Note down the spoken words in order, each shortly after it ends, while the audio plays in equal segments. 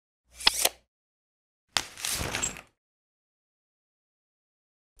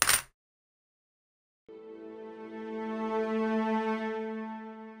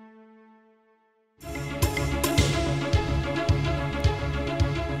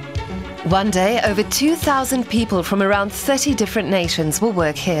One day, over 2,000 people from around 30 different nations will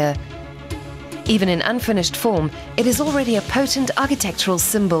work here. Even in unfinished form, it is already a potent architectural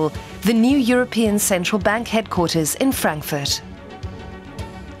symbol, the new European Central Bank headquarters in Frankfurt.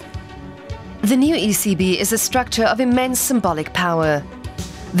 The new ECB is a structure of immense symbolic power.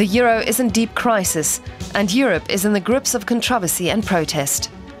 The euro is in deep crisis, and Europe is in the grips of controversy and protest.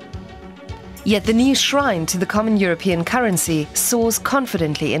 Yet the new shrine to the common European currency soars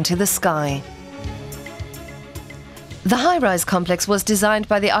confidently into the sky. The high-rise complex was designed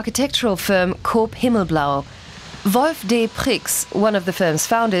by the architectural firm Corp Himmelblau. Wolf de Prix, one of the firm's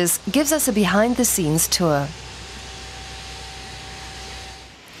founders, gives us a behind-the-scenes tour.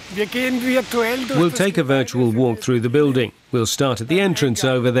 We'll take a virtual walk through the building. We'll start at the entrance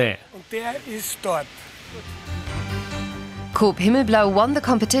over there. Corp Himmelblau won the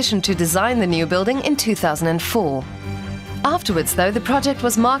competition to design the new building in 2004. Afterwards, though, the project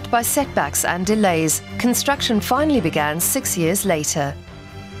was marked by setbacks and delays. Construction finally began 6 years later.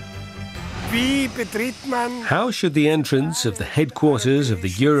 How should the entrance of the headquarters of the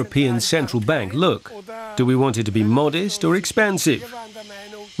European Central Bank look? Do we want it to be modest or expansive?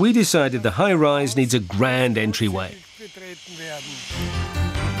 We decided the high-rise needs a grand entryway.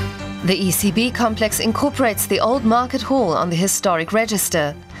 The ECB complex incorporates the old Market Hall on the historic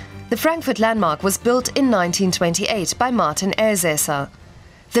register. The Frankfurt landmark was built in 1928 by Martin Elsässer.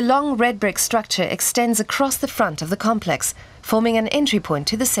 The long red brick structure extends across the front of the complex, forming an entry point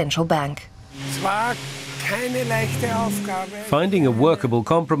to the central bank. Finding a workable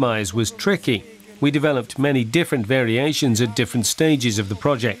compromise was tricky. We developed many different variations at different stages of the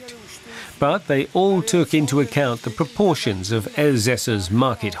project. But they all took into account the proportions of Elsässer's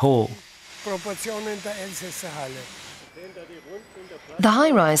Market Hall. The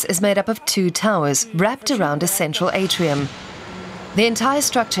high-rise is made up of 2 towers wrapped around a central atrium. The entire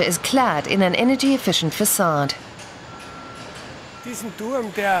structure is clad in an energy-efficient facade.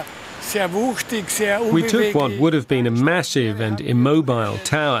 We took what would have been a massive and immobile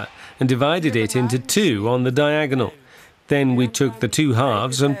tower and divided it into 2 on the diagonal. Then we took the 2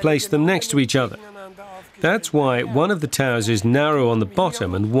 halves and placed them next to each other. That's why one of the towers is narrow on the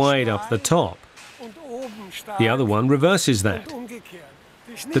bottom and wide up the top. The other one reverses that.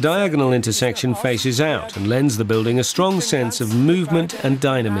 The diagonal intersection faces out and lends the building a strong sense of movement and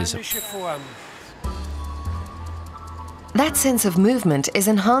dynamism. That sense of movement is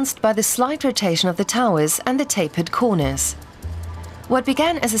enhanced by the slight rotation of the towers and the tapered corners. What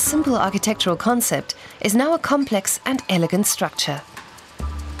began as a simple architectural concept is now a complex and elegant structure.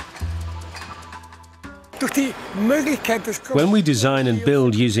 When we design and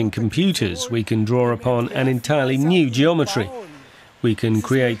build using computers, we can draw upon an entirely new geometry. We can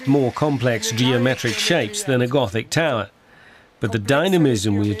create more complex geometric shapes than a Gothic tower. But the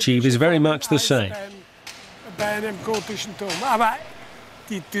dynamism we achieve is very much the same.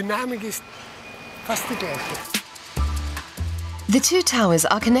 The 2 towers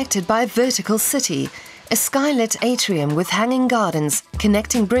are connected by a vertical city, a skylit atrium with hanging gardens,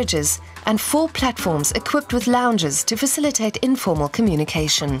 connecting bridges, and 4 platforms equipped with lounges to facilitate informal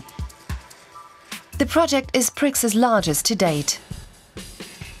communication. The project is Prix's largest to date.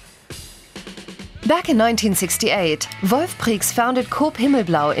 Back in 1968, Wolf Prix founded Corp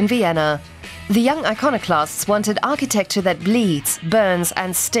Himmelblau in Vienna. The young iconoclasts wanted architecture that bleeds, burns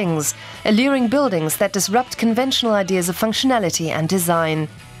and stings, alluring buildings that disrupt conventional ideas of functionality and design.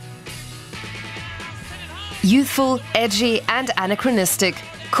 Youthful, edgy and anachronistic,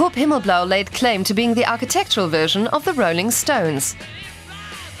 Corp Himmelblau laid claim to being the architectural version of the Rolling Stones.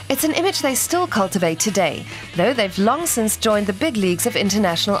 It's an image they still cultivate today, though they've long since joined the big leagues of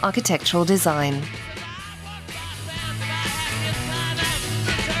international architectural design.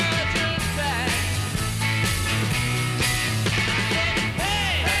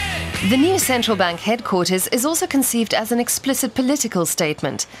 The new central bank headquarters is also conceived as an explicit political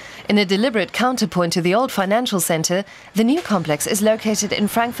statement. In a deliberate counterpoint to the old financial center, the new complex is located in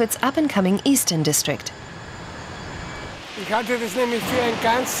Frankfurt's up-and-coming Eastern District.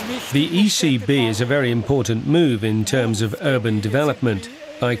 The ECB is a very important move in terms of urban development.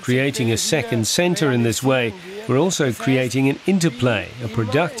 By creating a second center in this way, we're also creating an interplay, a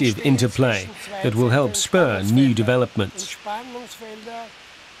productive interplay, that will help spur new developments.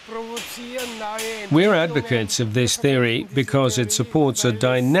 We're advocates of this theory because it supports a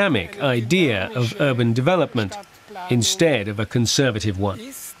dynamic idea of urban development instead of a conservative one.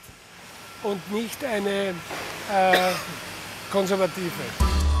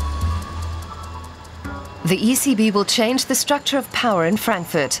 The ECB will change the structure of power in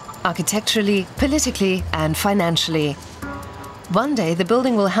Frankfurt, architecturally, politically and financially. One day the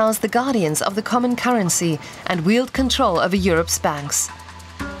building will house the guardians of the common currency and wield control over Europe's banks.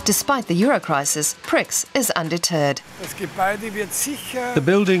 Despite the euro crisis, Prix is undeterred. The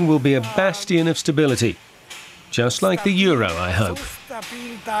building will be a bastion of stability, just like the euro, I hope.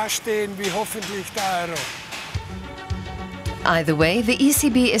 Either way, the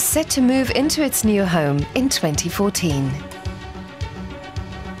ECB is set to move into its new home in 2014.